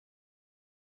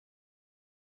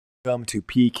Welcome to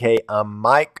PK. I'm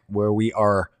Mike, where we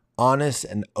are honest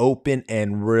and open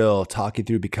and real, talking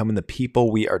through becoming the people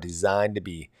we are designed to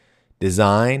be,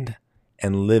 designed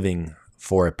and living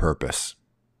for a purpose.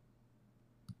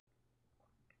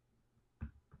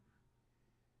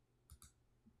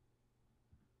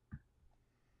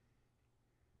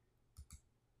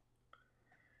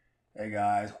 Hey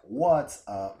guys, what's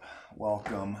up?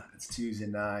 Welcome. It's Tuesday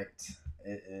night.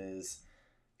 It is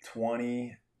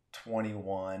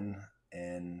 2021,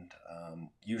 and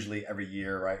usually every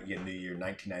year, right? You get a new year,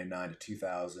 1999 to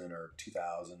 2000 or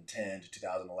 2010 to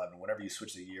 2011. Whenever you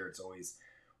switch the year, it's always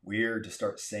weird to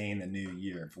start saying the new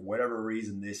year. For whatever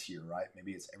reason, this year, right?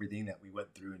 Maybe it's everything that we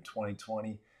went through in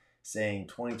 2020. Saying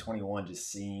 2021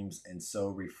 just seems and so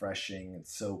refreshing.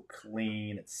 It's so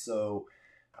clean. It's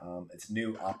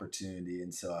new opportunity,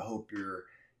 and so I hope your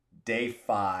day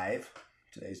five.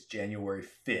 Today's January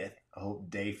 5th. I hope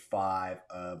day five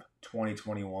of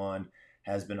 2021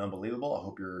 has been unbelievable. I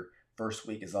hope your first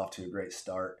week is off to a great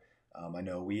start. I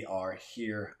know we are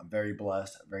here. I'm very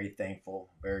blessed, very thankful,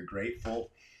 very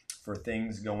grateful for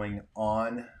things going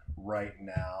on right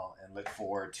now, and look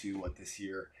forward to what this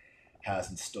year has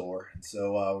in store. And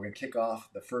so we're going to kick off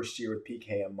the first year with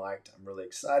PK and Mike. I'm really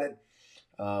excited.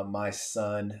 My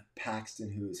son,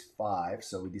 Paxton, who is 5,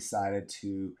 so we decided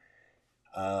to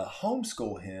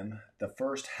homeschool him the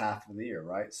first half of the year,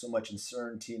 right? So much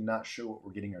uncertainty, not sure what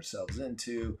we're getting ourselves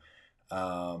into.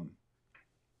 Um,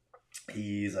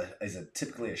 he's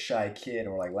typically a shy kid,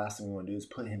 and we're like, last thing we want to do is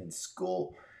put him in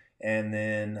school, and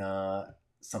then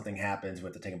something happens. We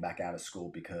have to take him back out of school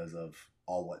because of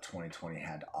all what 2020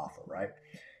 had to offer, right?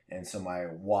 And so my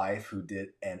wife, who did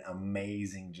an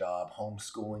amazing job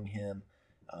homeschooling him,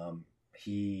 um,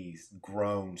 he's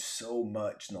grown so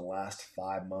much in the last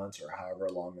 5 months or however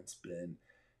long it's been.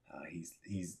 He's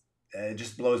It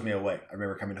just blows me away. I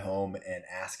remember coming home and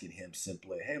asking him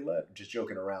simply, "Hey, just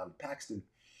joking around, Paxton,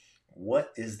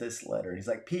 what is this letter?" And he's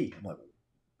like, "P." I'm like,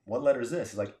 "What letter is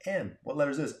this?" He's like, "M." "What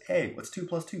letter is this?" "A." "What's 2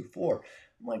 plus 2?" "4."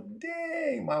 I'm like,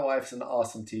 dang, my wife's an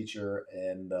awesome teacher.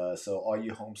 And so, all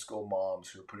you homeschool moms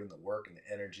who are putting the work and the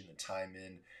energy and the time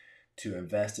in to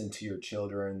invest into your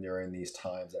children during these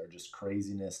times that are just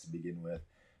craziness to begin with,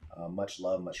 much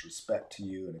love, much respect to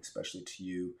you, and especially to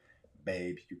you,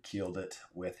 babe. You killed it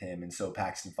with him. And so,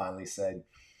 Paxton finally said,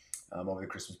 over the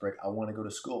Christmas break, I want to go to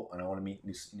school and I want to meet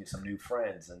some new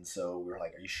friends. And so we were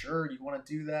like, "Are you sure you want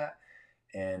to do that?"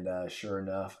 And sure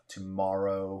enough,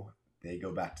 tomorrow they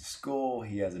go back to school.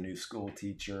 He has a new school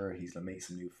teacher. He's going to make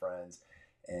some new friends.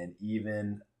 And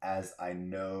even as I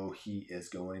know he is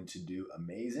going to do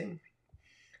amazing,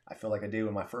 I feel like I did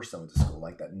when my first son went to school,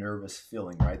 like that nervous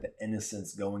feeling, right? The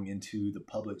innocence going into the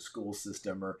public school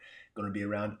system or going to be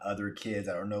around other kids.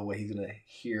 I don't know what he's going to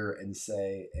hear and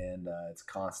say. And it's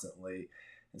constantly,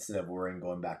 instead of worrying,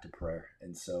 going back to prayer.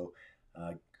 And so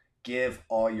uh, give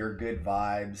all your good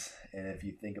vibes. And if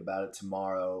you think about it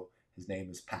tomorrow, his name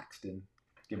is Paxton.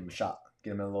 Give him a shot,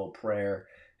 give him a little prayer,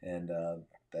 and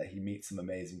that he meets some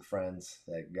amazing friends,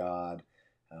 that God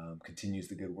continues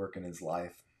the good work in his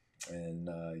life and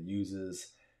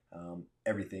uses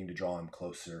everything to draw him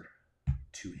closer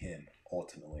to him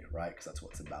ultimately, right? Because that's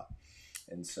what it's about.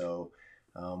 And so,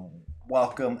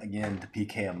 welcome again to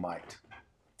PK and Mike.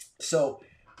 So,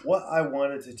 what I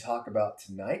wanted to talk about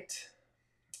tonight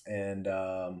and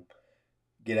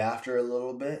get after a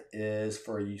little bit is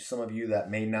for you, some of you that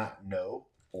may not know,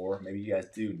 or maybe you guys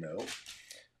do know,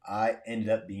 I ended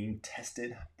up being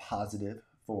tested positive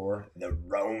for the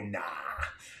Rona.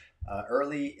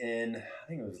 Early in, I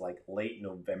think it was like late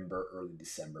November, early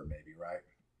December, maybe, right?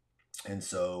 And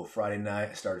so Friday night,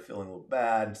 I started feeling a little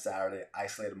bad. Saturday,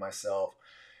 isolated myself,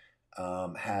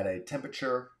 had a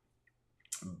temperature,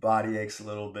 body aches a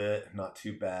little bit, not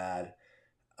too bad.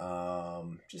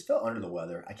 Just felt under the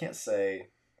weather. I can't say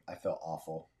I felt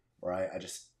awful, right?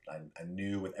 I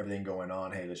knew with everything going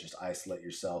on, hey, let's just isolate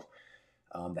yourself.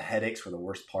 The headaches were the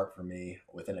worst part for me.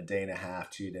 Within a day and a half,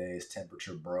 2 days,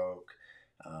 temperature broke.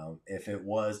 If it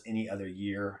was any other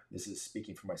year, this is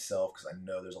speaking for myself because I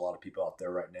know there's a lot of people out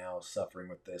there right now suffering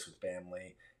with this, with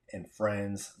family and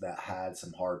friends that had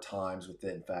some hard times with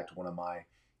it. In fact, one of my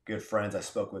good friends I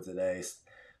spoke with today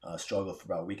struggled for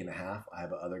about a week and a half. I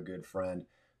have another good friend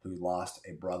who lost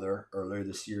a brother earlier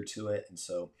this year to it. And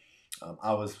so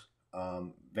I was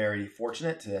very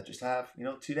fortunate to just have,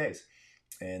 2 days.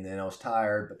 And then I was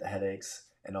tired, but the headaches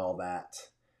and all that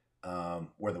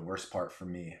were the worst part for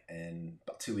me. And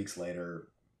about 2 weeks later,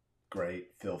 great,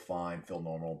 feel fine, feel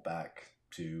normal, back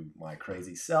to my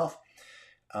crazy self.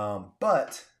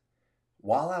 But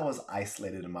while I was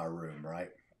isolated in my room,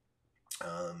 right,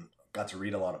 got to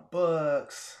read a lot of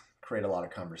books, create a lot of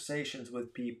conversations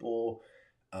with people,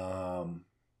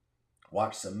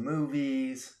 watch some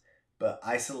movies, but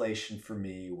isolation for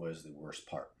me was the worst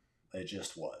part. It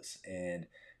just was. And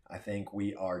I think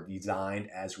we are designed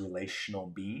as relational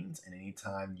beings, and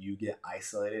anytime you get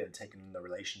isolated and taken the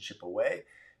relationship away,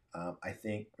 I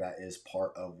think that is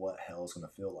part of what hell is going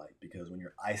to feel like. Because when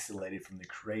you're isolated from the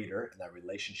Creator and that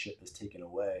relationship is taken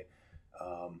away,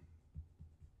 um,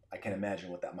 I can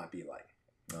imagine what that might be like.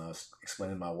 I was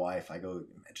explaining to my wife, I go,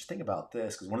 just think about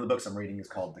this, because one of the books I'm reading is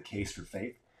called The Case for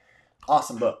Faith.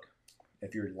 Awesome book.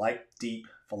 If you like deep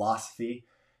philosophy,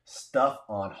 stuff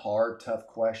on hard, tough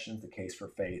questions, The Case for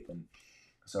Faith. And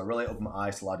so it really opened my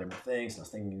eyes to a lot of different things. And I was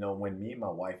thinking, when me and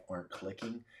my wife aren't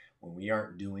clicking, when we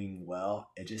aren't doing well,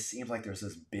 it just seems like there's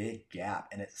this big gap,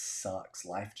 and it sucks.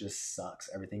 Life just sucks.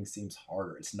 Everything seems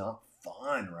harder. It's not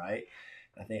fun, right?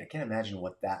 And I can't imagine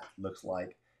what that looks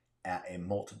like at a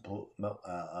multiplied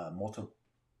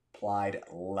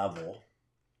level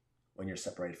when you're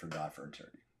separated from God for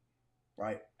eternity,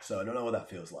 right? So I don't know what that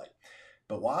feels like.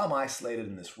 But while I'm isolated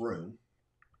in this room,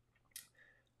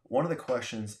 one of the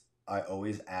questions I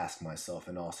always ask myself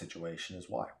in all situations is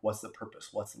why? What's the purpose?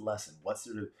 What's the lesson? What's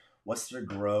there to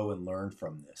grow and learn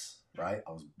from this, right?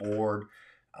 I was bored,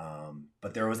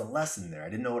 but there was a lesson there. I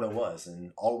didn't know what it was.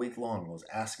 And all week long, I was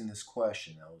asking this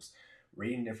question. I was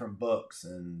reading different books,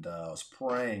 and I was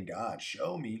praying, God,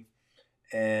 show me.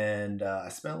 And I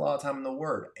spent a lot of time in the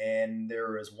Word. And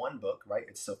there is one book, right?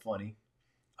 It's so funny.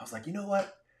 I was like, you know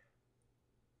what?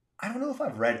 I don't know if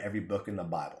I've read every book in the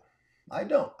Bible. I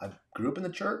don't. I grew up in the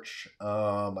church.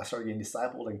 I started getting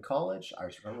discipled in college. I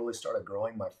really started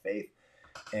growing my faith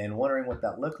and wondering what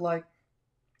that looked like.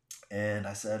 And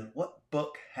I said, what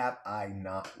book have I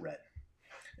not read?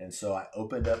 And so I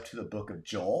opened up to the book of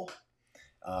Joel.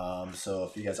 So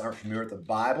if you guys aren't familiar with the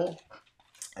Bible,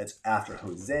 it's after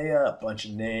Hosea, a bunch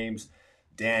of names,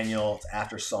 Daniel, it's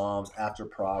after Psalms, after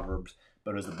Proverbs,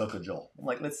 but it was the book of Joel. I'm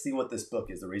like, let's see what this book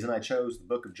is. The reason I chose the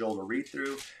book of Joel to read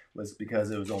through was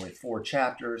because it was only 4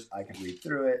 chapters. I could read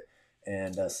through it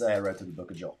and say I read through the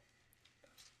book of Joel.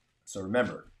 So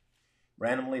remember,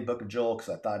 randomly, book of Joel,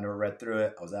 because I thought I never read through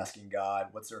it. I was asking God,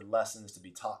 what's there lessons to be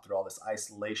taught through all this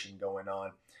isolation going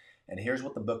on? And here's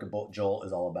what the book of Joel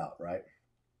is all about, right?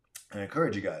 I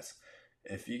encourage you guys,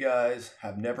 if you guys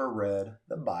have never read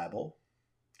the Bible,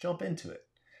 jump into it.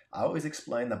 I always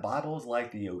explain the Bible is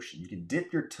like the ocean. You can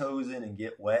dip your toes in and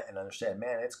get wet and understand,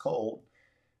 man, it's cold,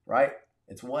 right?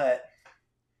 It's wet.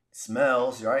 It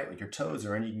smells, right? Like your toes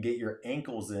are in. You can get your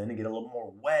ankles in and get a little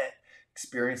more wet,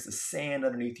 experience the sand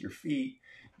underneath your feet.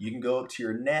 You can go up to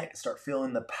your neck and start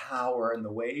feeling the power and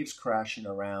the waves crashing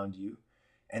around you.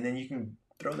 And then you can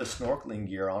throw the snorkeling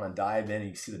gear on and dive in, and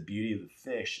you see the beauty of the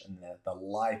fish and the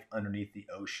life underneath the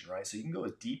ocean, right? So you can go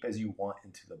as deep as you want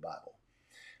into the Bible.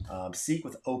 Seek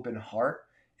with open heart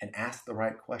and ask the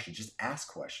right questions. Just ask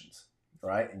questions,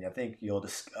 right? And I think you'll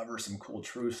discover some cool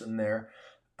truths in there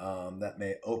that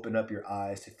may open up your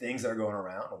eyes to things that are going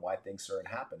around and why things started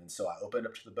to happen. And so I opened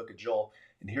up to the book of Joel,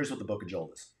 and here's what the book of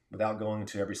Joel is. Without going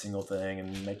into every single thing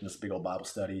and making this big old Bible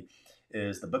study,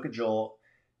 is the book of Joel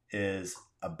is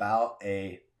about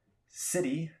a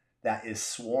city that is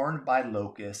swarmed by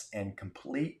locusts and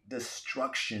complete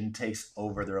destruction takes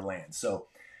over their land. So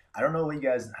I don't know if you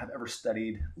guys have ever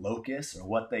studied locusts or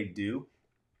what they do.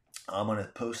 I'm going to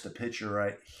post a picture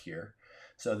right here.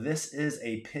 So this is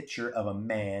a picture of a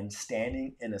man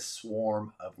standing in a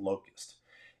swarm of locusts.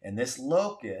 And this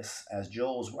locust, as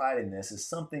Joel's writing this, is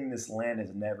something this land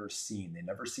has never seen. They've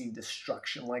never seen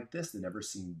destruction like this. They've never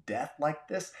seen death like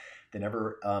this. They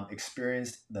never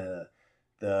experienced the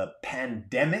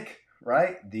pandemic,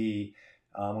 right?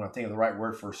 I'm going to think of the right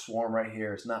word for swarm right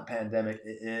here. It's not pandemic.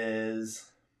 It is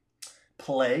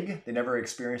plague. They never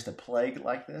experienced a plague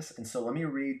like this. And so let me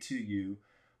read to you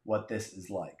what this is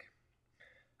like.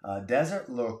 Desert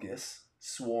locust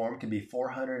swarm can be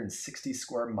 460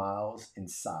 square miles in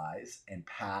size and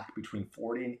pack between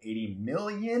 40 and 80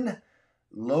 million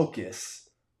locusts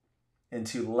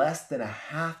into less than a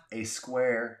half a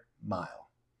square mile.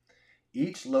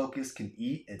 Each locust can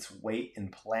eat its weight in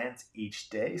plants each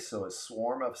day, so a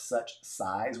swarm of such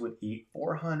size would eat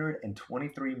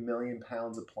 423 million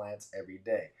pounds of plants every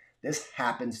day. This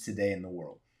happens today in the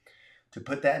world. To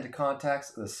put that into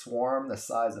context, a swarm the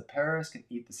size of Paris can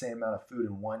eat the same amount of food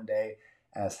in one day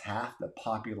as half the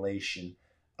population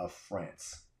of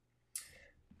France.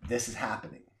 This is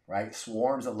happening, right?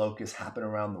 Swarms of locusts happen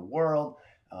around the world,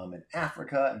 in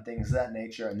Africa and things of that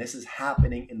nature. And this is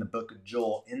happening in the book of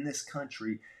Joel. In this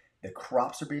country, the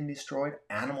crops are being destroyed.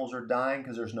 Animals are dying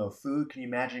because there's no food. Can you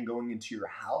imagine going into your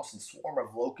house and swarm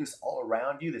of locusts all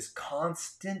around you? This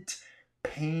constant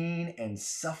pain and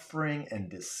suffering and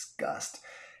disgust,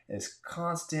 this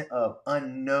constant of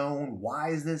unknown. Why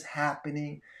is this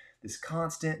happening? This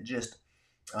constant just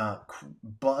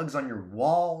bugs on your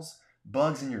walls,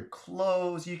 bugs in your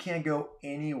clothes. You can't go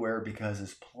anywhere because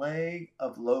this plague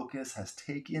of locusts has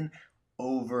taken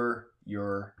over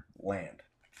your land.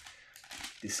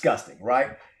 Disgusting,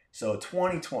 right? So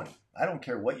 2020, I don't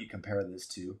care what you compare this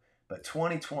to, but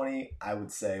 2020, I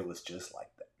would say, was just like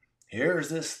that. Here's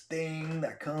this thing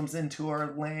that comes into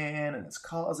our land and it's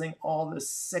causing all this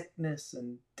sickness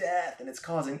and death, and it's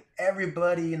causing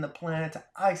everybody in the planet to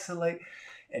isolate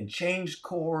and change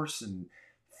course and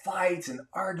fights and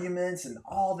arguments and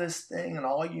all this thing. And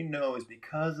all you know is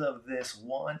because of this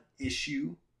one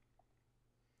issue,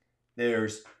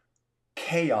 there's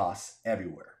chaos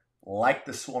everywhere, like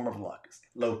the swarm of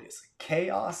locusts.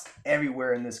 Chaos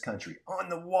everywhere in this country, on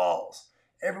the walls.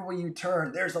 Everywhere you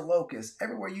turn, there's a locust.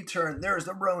 Everywhere you turn, there's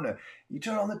the Rona. You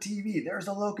turn on the TV, there's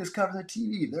a locust covering the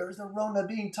TV. There's the Rona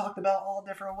being talked about all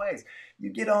different ways.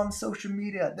 You get on social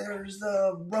media, there's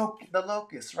the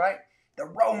locust, right? The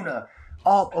Rona,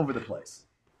 all over the place.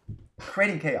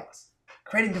 Creating chaos,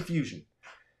 creating confusion,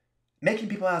 making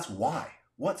people ask why.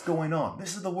 What's going on?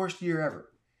 This is the worst year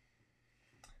ever.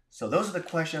 So those are the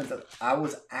questions that I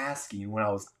was asking when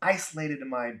I was isolated in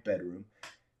my bedroom,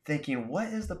 thinking, what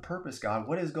is the purpose, God?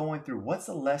 What is going through? What's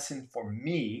the lesson for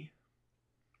me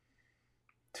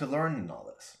to learn in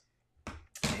all this?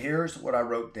 Here's what I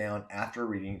wrote down after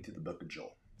reading through the book of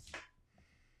Joel.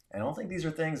 And I don't think these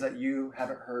are things that you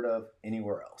haven't heard of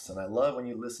anywhere else. And I love when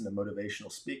you listen to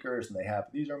motivational speakers and they have,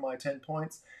 these are my 10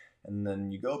 points. And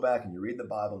then you go back and you read the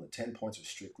Bible and the 10 points are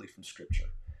strictly from Scripture.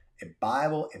 A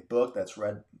book that's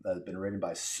been written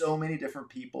by so many different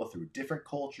people through different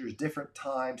cultures, different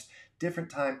times, different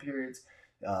time periods,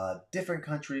 different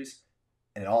countries,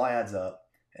 and it all adds up,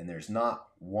 and there's not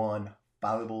one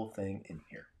valuable thing in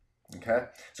here. Okay?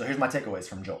 So here's my takeaways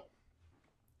from Joel.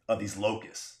 Of these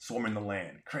locusts swarming the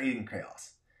land, creating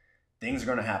chaos. Things are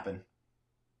going to happen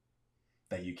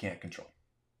that you can't control.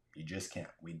 You just can't.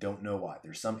 We don't know why.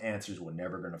 There's some answers we're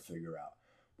never going to figure out.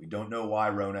 We don't know why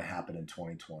Rona happened in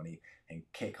 2020 and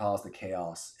caused the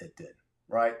chaos it did,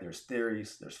 right? There's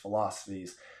theories, there's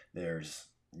philosophies,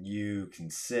 you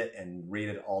can sit and read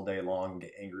it all day long and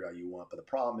get angry all you want. But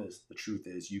the truth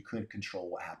is you couldn't control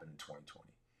what happened in 2020.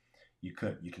 You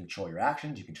couldn't. You can control your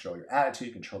actions, you control your attitude,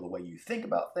 you control the way you think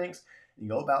about things, and you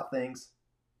go about things,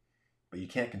 but you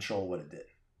can't control what it did.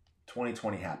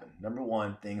 2020 happened. Number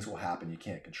one, things will happen you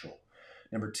can't control.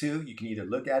 Number two, you can either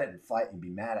look at it and fight and be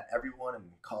mad at everyone and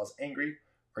cause angry,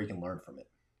 or you can learn from it.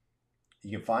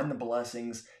 You can find the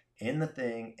blessings in the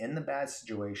thing, in the bad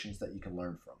situations that you can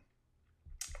learn from.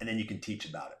 And then you can teach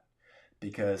about it.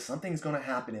 Because something's going to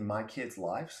happen in my kids'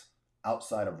 lives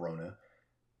outside of Rona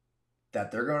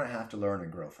that they're going to have to learn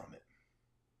and grow from it.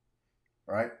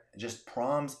 Right? Just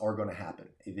problems are going to happen.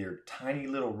 Either tiny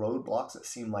little roadblocks that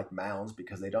seem like mounds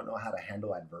because they don't know how to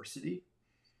handle adversity,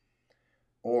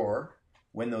 or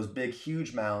when those big,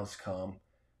 huge mounds come,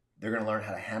 they're going to learn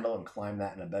how to handle and climb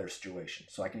that in a better situation.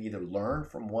 So I can either learn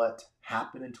from what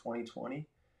happened in 2020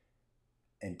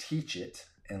 and teach it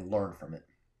and learn from it.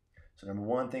 So number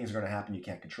one, things are going to happen you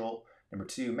can't control. Number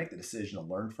two, make the decision to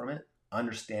learn from it,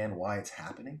 understand why it's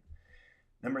happening.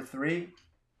 Number three,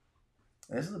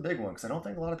 and this is a big one because I don't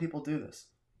think a lot of people do this.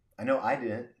 I know I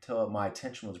didn't until my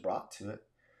attention was brought to it,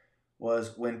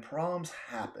 was when problems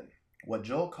happen, what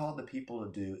Joel called the people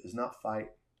to do is not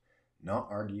fight, not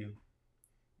argue,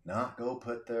 not go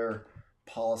put their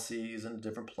policies in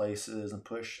different places and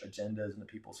push agendas into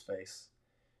people's face.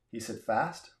 He said,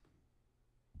 fast,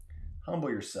 humble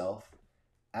yourself,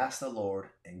 ask the Lord,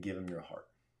 and give him your heart.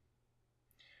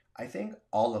 I think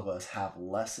all of us have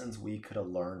lessons we could have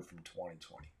learned from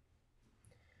 2020.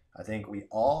 I think we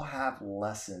all have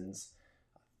lessons,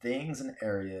 things and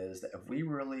areas that if we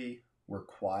really were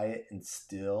quiet and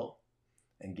still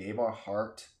and gave our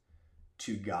heart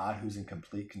to God who's in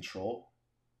complete control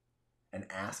and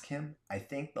ask him, I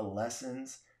think the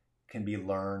lessons can be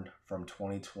learned from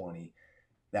 2020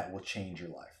 that will change your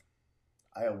life.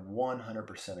 I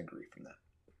 100% agree from that.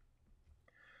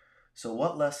 So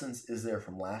what lessons is there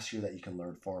from last year that you can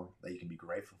learn from, that you can be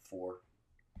grateful for,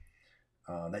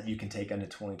 that you can take into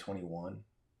 2021,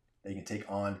 that you can take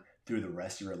on through the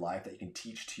rest of your life, that you can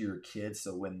teach to your kids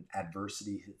so when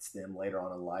adversity hits them later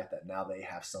on in life, that now they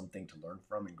have something to learn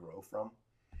from and grow from?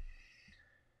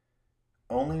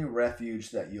 Only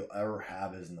refuge that you'll ever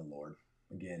have is in the Lord.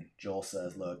 Again, Joel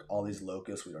says, look, all these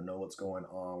locusts, we don't know what's going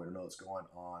on. We don't know what's going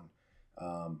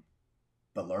on.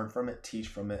 But learn from it, teach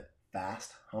from it,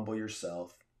 fast, humble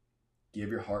yourself, give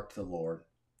your heart to the Lord,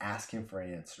 ask him for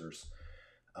answers.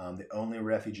 The only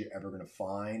refuge you're ever going to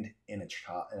find in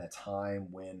a time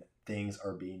when things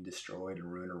are being destroyed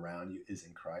and ruined around you is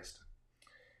in Christ.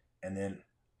 And then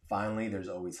finally, there's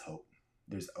always hope.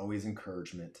 There's always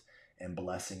encouragement, and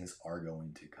blessings are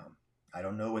going to come. I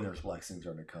don't know when those blessings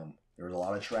are going to come. There was a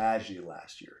lot of tragedy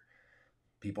last year.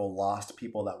 People lost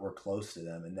people that were close to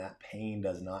them, and that pain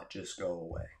does not just go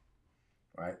away.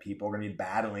 Right? People are going to be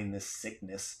battling this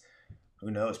sickness,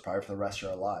 who knows, probably for the rest of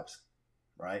their lives.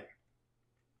 Right?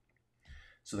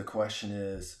 So the question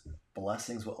is,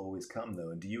 blessings will always come, though.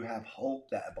 And do you have hope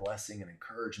that a blessing and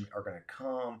encouragement are going to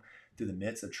come through the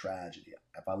midst of tragedy?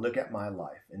 If I look at my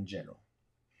life in general,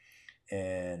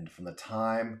 and from the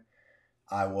time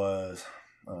I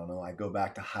go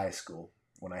back to high school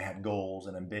when I had goals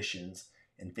and ambitions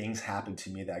and things happened to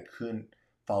me that I couldn't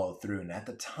follow through. And at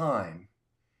the time,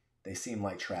 they seemed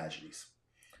like tragedies.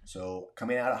 So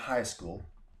coming out of high school,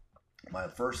 my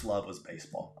first love was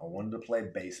baseball. I wanted to play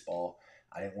baseball.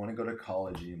 I didn't want to go to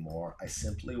college anymore. I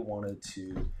simply wanted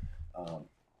to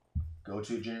go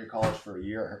to junior college for a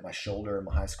year. I hurt my shoulder in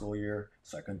my high school year,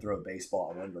 so I couldn't throw a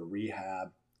baseball. I wanted to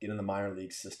rehab, get in the minor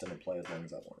league system, and play as long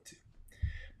as I wanted to.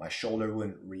 My shoulder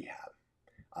wouldn't rehab.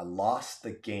 I lost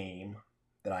the game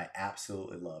that I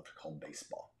absolutely loved called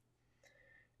baseball.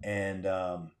 And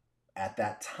at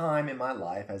that time in my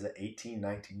life, as an 18,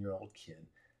 19-year-old kid,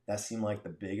 that seemed like the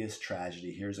biggest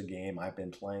tragedy. Here's a game I've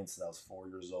been playing since I was 4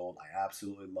 years old. I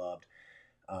absolutely loved.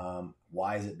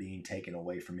 Why is it being taken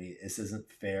away from me? This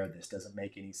isn't fair. This doesn't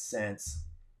make any sense.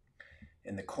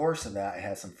 In the course of that, I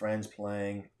had some friends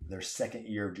playing their second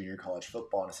year of junior college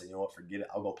football, and I said, you know what, forget it.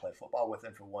 I'll go play football with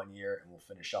them for 1 year, and we'll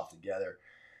finish off together.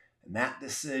 And that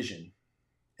decision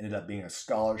ended up being a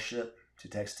scholarship to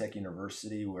Texas Tech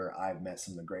University, where I've met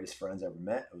some of the greatest friends I ever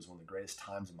met. It was one of the greatest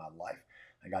times of my life.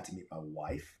 I got to meet my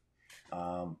wife.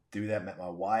 Through that, met my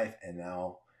wife, and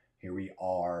now here we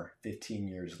are 15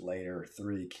 years later,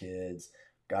 3 kids,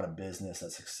 got a business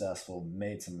that's successful,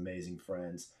 made some amazing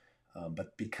friends.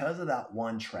 But because of that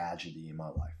one tragedy in my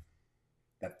life,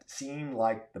 that seemed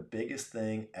like the biggest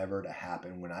thing ever to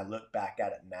happen, when I look back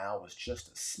at it now, was just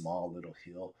a small little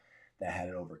hill that had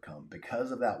it overcome.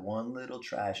 Because of that one little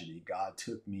tragedy, God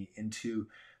took me into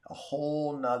a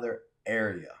whole nother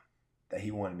area that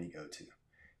he wanted me to go to. He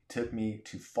took me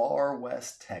to far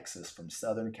west Texas from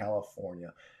Southern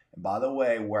California. And by the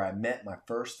way, where I met my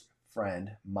first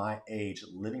friend, my age,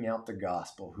 living out the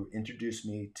gospel, who introduced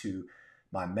me to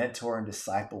my mentor and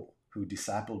disciple, who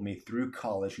discipled me through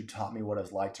college, who taught me what it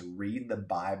was like to read the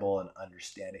Bible and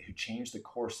understand it, who changed the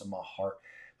course of my heart,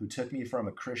 who took me from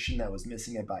a Christian that was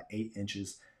missing about 8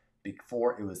 inches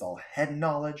before it was all head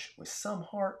knowledge with some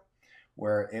heart,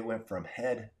 where it went from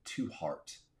head to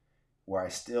heart, where I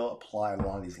still apply a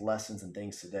lot of these lessons and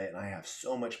things today, and I have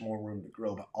so much more room to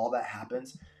grow. But all that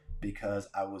happens because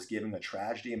I was given a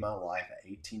tragedy in my life at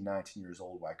 18, 19 years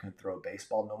old, where I couldn't throw a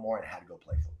baseball no more and had to go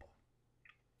play football.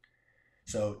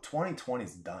 So 2020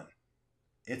 is done.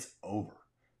 It's over.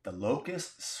 The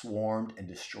locusts swarmed and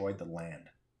destroyed the land.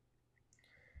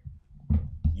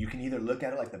 You can either look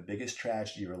at it like the biggest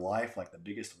tragedy of your life, like the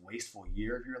biggest wasteful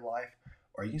year of your life,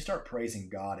 or you can start praising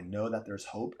God and know that there's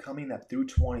hope coming, that through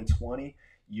 2020,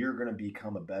 you're going to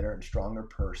become a better and stronger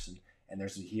person, and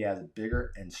he has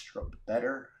bigger and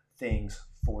better things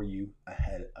for you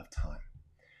ahead of time.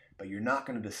 But you're not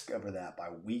going to discover that by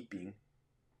weeping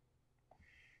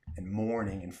and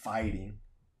mourning and fighting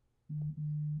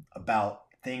about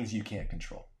things you can't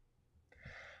control.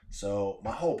 So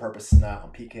my whole purpose tonight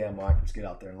on PKM Mike is get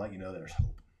out there and let you know there's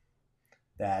hope.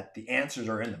 That the answers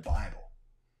are in the Bible.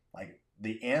 Like,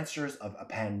 the answers of a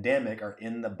pandemic are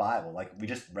in the Bible. Like, we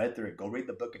just read through it. Go read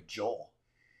the book of Joel.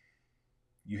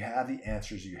 You have the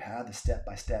answers. You have the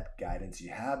step-by-step guidance.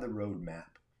 You have the roadmap.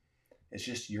 It's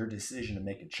just your decision to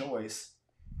make a choice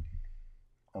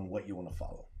on what you want to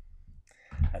follow.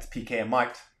 That's PK and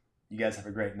Mike. You guys have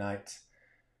a great night.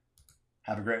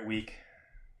 Have a great week.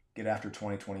 Get after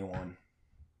 2021.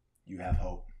 You have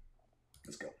hope.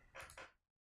 Let's go.